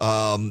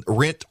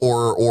rent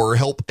or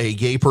help a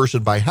gay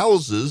person buy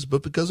houses,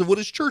 but because of what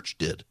his church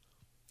did.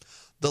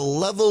 The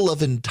level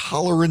of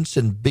intolerance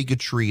and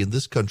bigotry in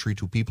this country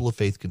to people of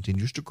faith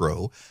continues to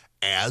grow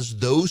as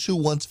those who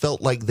once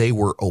felt like they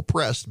were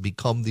oppressed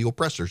become the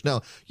oppressors.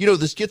 Now,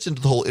 this gets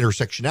into the whole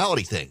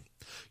intersectionality thing.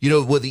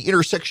 What the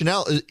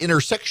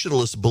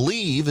intersectionalists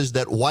believe is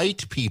that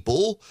white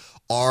people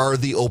are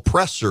the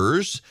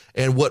oppressors,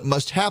 and what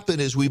must happen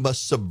is we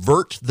must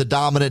subvert the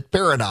dominant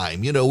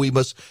paradigm. We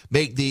must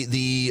make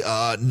the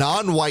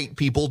non-white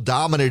people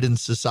dominant in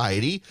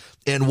society,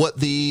 and what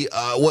the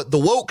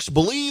wokes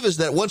believe is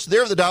that once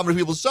they're the dominant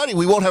people in society,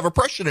 we won't have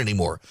oppression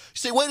anymore. You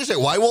say, wait a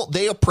second, why won't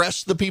they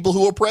oppress the people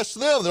who oppress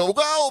them? They'll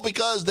go,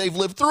 because they've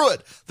lived through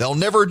it. They'll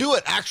never do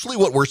it. Actually,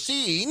 what we're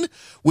seeing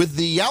with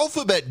the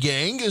alphabet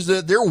gang is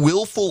that they're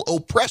willful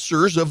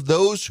oppressors of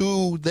those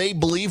who they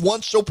believe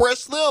once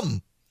oppressed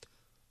them.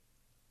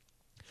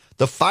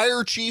 The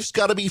fire chief's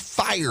got to be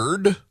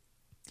fired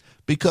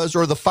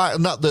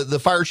the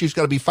fire chief's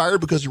got to be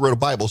fired because he wrote a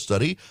Bible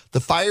study. The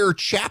fire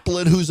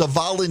chaplain, who's a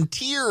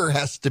volunteer,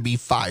 has to be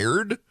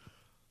fired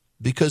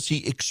because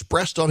he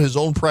expressed on his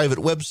own private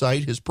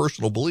website his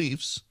personal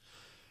beliefs.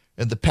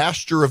 And the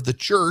pastor of the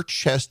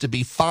church has to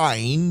be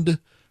fined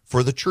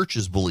for the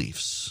church's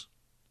beliefs.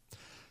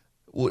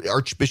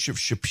 Archbishop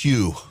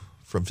Chaput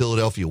from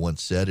Philadelphia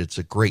once said, it's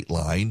a great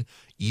line,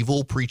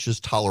 evil preaches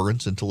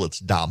tolerance until it's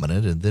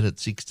dominant, and then it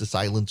seeks to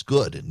silence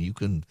good. And you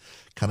can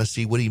kind of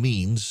see what he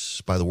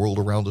means by the world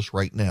around us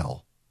right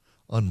now.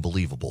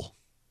 Unbelievable.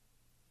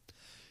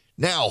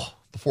 Now,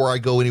 before I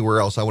go anywhere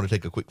else, I want to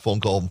take a quick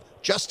phone call.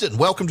 Justin,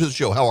 welcome to the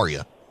show. How are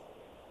you?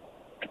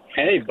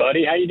 Hey,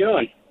 buddy. How you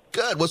doing?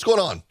 Good. What's going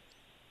on?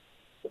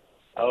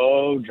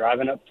 Oh,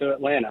 driving up to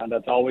Atlanta.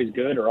 That's always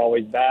good or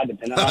always bad,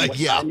 depending on what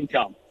time you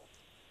come.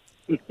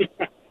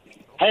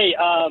 Hey,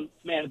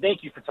 man,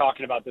 thank you for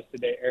talking about this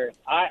today, Eric.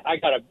 I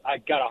got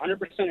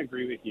 100%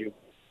 agree with you.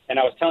 And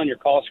I was telling your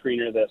call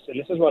screener this, and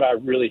this is what I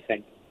really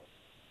think.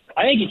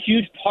 I think a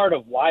huge part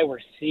of why we're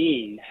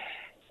seeing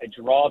a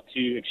draw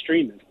to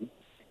extremism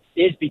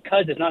is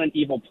because it's not an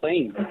evil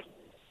playing field.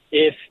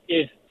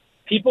 If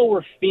people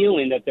were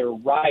feeling that their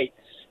rights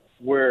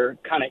were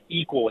kind of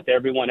equal with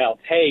everyone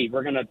else, hey,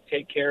 we're going to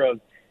take care of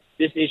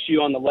this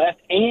issue on the left,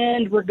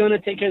 and we're going to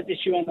take care of this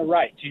issue on the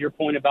right, to your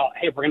point about,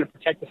 hey, we're going to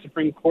protect the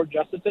Supreme Court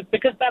justices,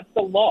 because that's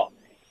the law.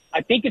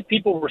 I think if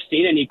people were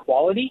seeing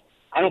inequality,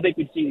 I don't think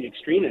we'd see the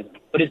extremism.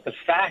 But it's the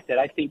fact that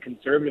I think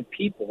conservative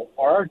people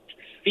are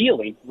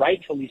feeling,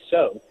 rightfully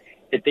so,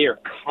 that they are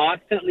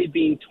constantly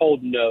being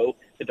told no,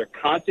 that they're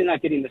constantly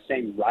not getting the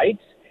same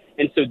rights,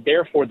 and so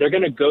therefore they're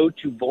going to go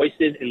to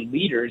voices and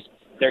leaders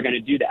that are going to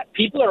do that.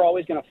 People are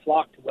always going to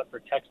flock to what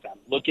protects them.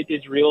 Look at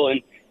Israel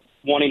and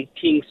wanting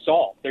King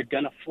Saul. They're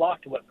going to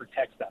flock to what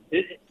protects them.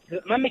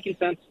 Am I making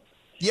sense?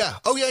 Yeah.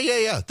 Oh,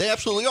 yeah. They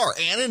absolutely are.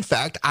 And in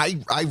fact,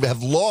 I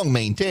have long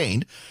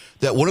maintained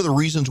that one of the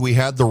reasons we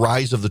had the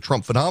rise of the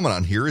Trump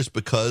phenomenon here is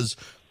because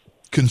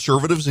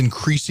conservatives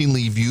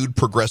increasingly viewed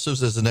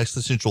progressives as an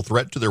existential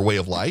threat to their way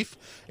of life,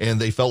 and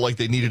they felt like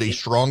they needed a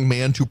strong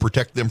man to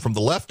protect them from the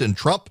left. And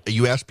Trump,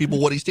 you ask people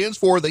what he stands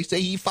for, they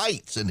say he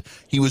fights, and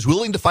he was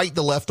willing to fight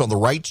the left on the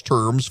right's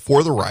terms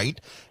for the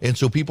right, and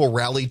so people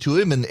rallied to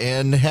him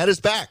and had his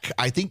back.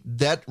 I think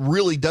that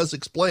really does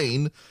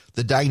explain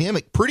the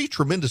dynamic pretty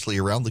tremendously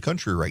around the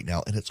country right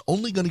now, and it's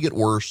only going to get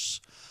worse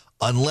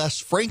unless,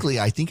 frankly,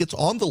 I think it's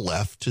on the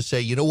left to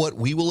say, you know what,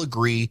 we will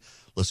agree.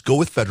 Let's go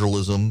with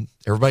federalism.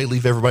 Everybody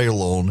leave everybody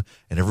alone,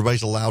 and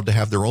everybody's allowed to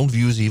have their own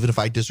views, even if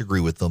I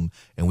disagree with them,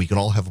 and we can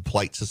all have a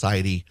polite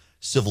society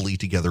civilly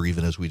together,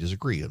 even as we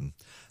disagree. And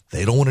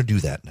they don't want to do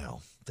that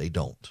now. They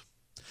don't.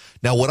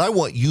 Now, what I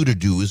want you to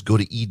do is go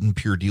to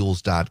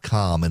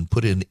EdenPureDeals.com and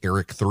put in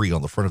Erick3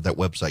 on the front of that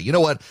website. You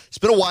know what? It's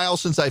been a while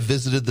since I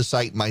visited the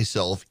site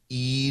myself,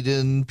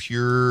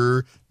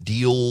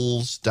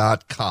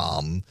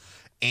 EdenPureDeals.com.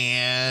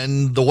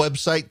 And the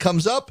website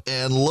comes up,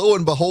 and lo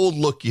and behold,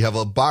 look, you have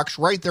a box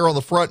right there on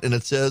the front, and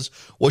it says,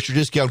 what's your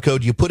discount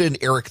code? You put in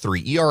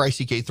Erick3,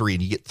 ERICK3,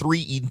 and you get 3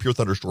 Eden Pure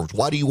Thunderstorms.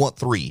 Why do you want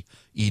 3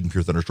 Eden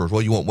Pure Thunderstorms?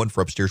 Well, you want one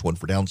for upstairs, one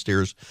for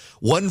downstairs,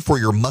 one for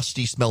your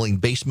musty-smelling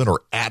basement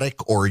or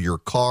attic or your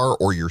car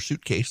or your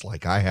suitcase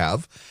like I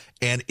have,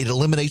 and it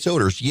eliminates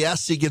odors.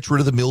 Yes, it gets rid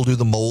of the mildew,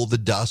 the mold, the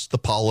dust, the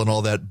pollen,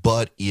 all that,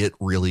 but it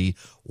really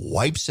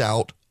wipes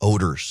out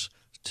odors.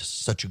 It's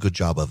such a good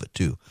job of it,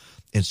 too.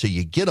 And so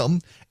you get them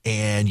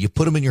and you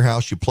put them in your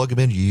house, you plug them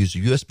in, you use a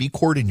USB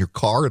cord in your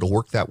car. It'll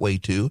work that way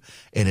too.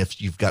 And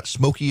if you've got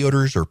smoky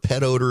odors or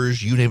pet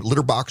odors, you name it,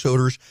 litter box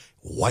odors,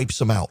 wipes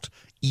them out.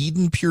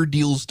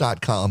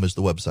 EdenPureDeals.com is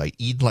the website.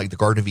 Eden, like the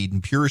Garden of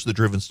Eden, pure as the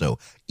driven snow.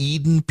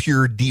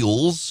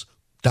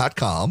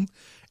 EdenPureDeals.com.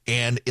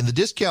 And in the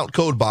discount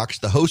code box,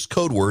 the host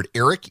code word,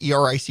 Erick,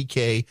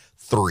 ERICK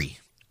 3.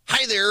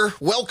 Hi there.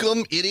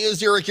 Welcome. It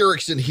is Erick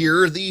Erickson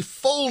here. The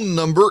phone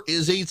number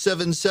is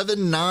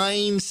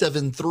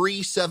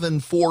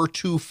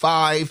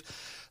 877-973-7425.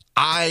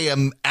 I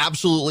am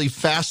absolutely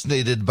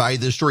fascinated by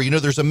this story. You know,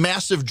 there's a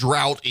massive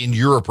drought in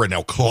Europe right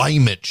now.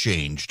 Climate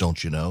change,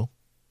 don't you know?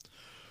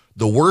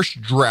 The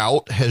worst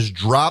drought has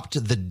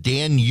dropped the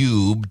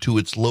Danube to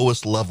its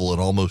lowest level in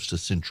almost a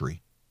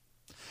century.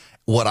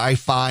 What I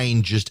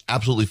find just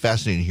absolutely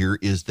fascinating here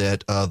is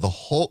that the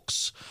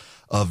hulks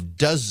of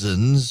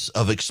dozens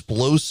of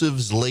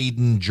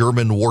explosives-laden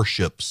German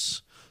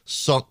warships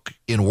sunk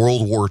in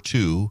World War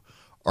II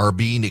are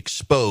being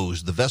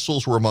exposed. The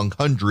vessels were among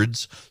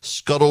hundreds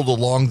scuttled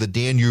along the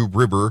Danube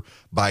River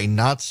by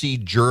Nazi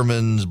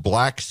Germany's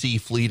Black Sea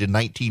Fleet in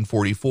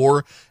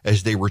 1944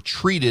 as they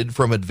retreated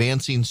from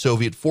advancing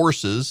Soviet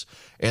forces,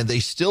 and they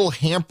still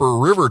hamper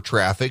river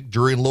traffic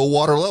during low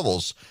water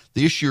levels.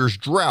 This year's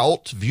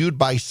drought, viewed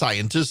by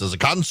scientists as a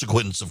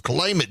consequence of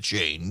climate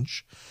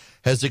change,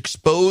 has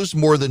exposed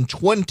more than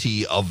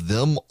 20 of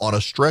them on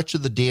a stretch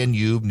of the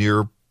Danube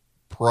near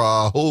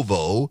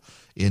Prahovo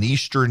in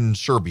eastern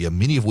Serbia,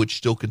 many of which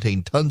still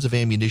contain tons of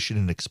ammunition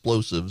and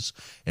explosives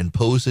and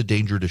pose a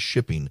danger to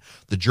shipping.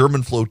 The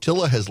German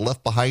flotilla has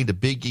left behind a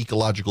big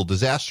ecological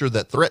disaster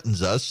that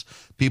threatens us.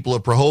 People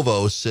of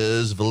Prahovo,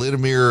 says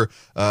Vladimir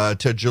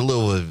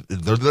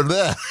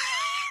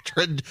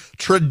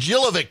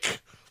Trejilovic,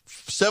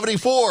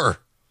 74.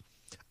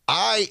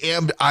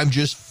 I'm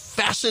just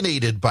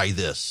fascinated by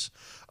this.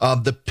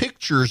 The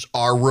pictures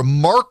are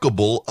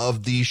remarkable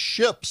of these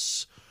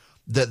ships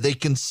that they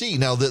can see.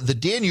 Now, the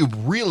Danube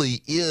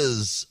really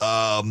is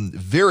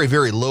very,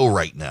 very low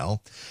right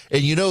now.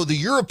 And, you know, the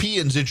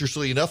Europeans,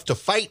 interestingly enough, to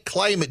fight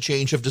climate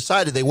change, have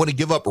decided they want to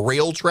give up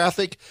rail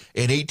traffic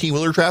and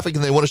 18-wheeler traffic,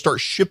 and they want to start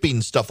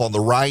shipping stuff on the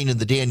Rhine and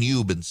the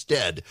Danube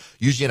instead,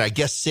 using, I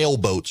guess,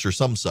 sailboats or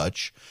some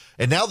such.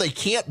 And now they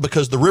can't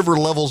because the river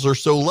levels are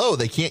so low.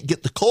 They can't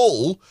get the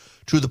coal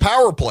to the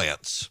power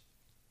plants.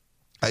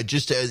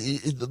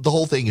 The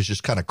whole thing is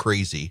just kind of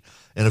crazy.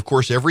 And of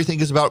course,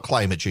 everything is about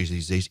climate change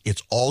these days.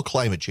 It's all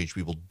climate change,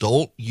 people.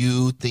 Don't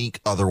you think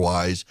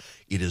otherwise.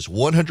 It is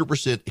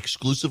 100%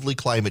 exclusively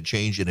climate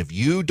change. And if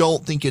you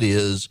don't think it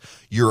is,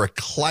 you're a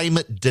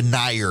climate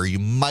denier. You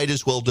might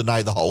as well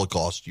deny the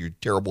Holocaust. You're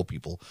terrible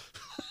people.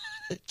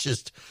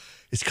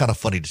 It's kind of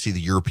funny to see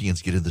the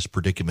Europeans get in this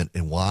predicament.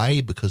 And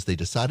why? Because they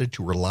decided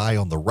to rely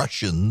on the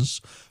Russians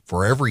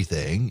for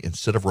everything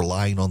instead of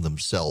relying on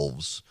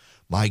themselves.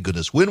 My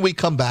goodness. When we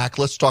come back,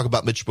 let's talk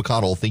about Mitch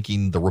McConnell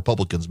thinking the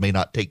Republicans may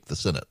not take the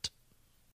Senate.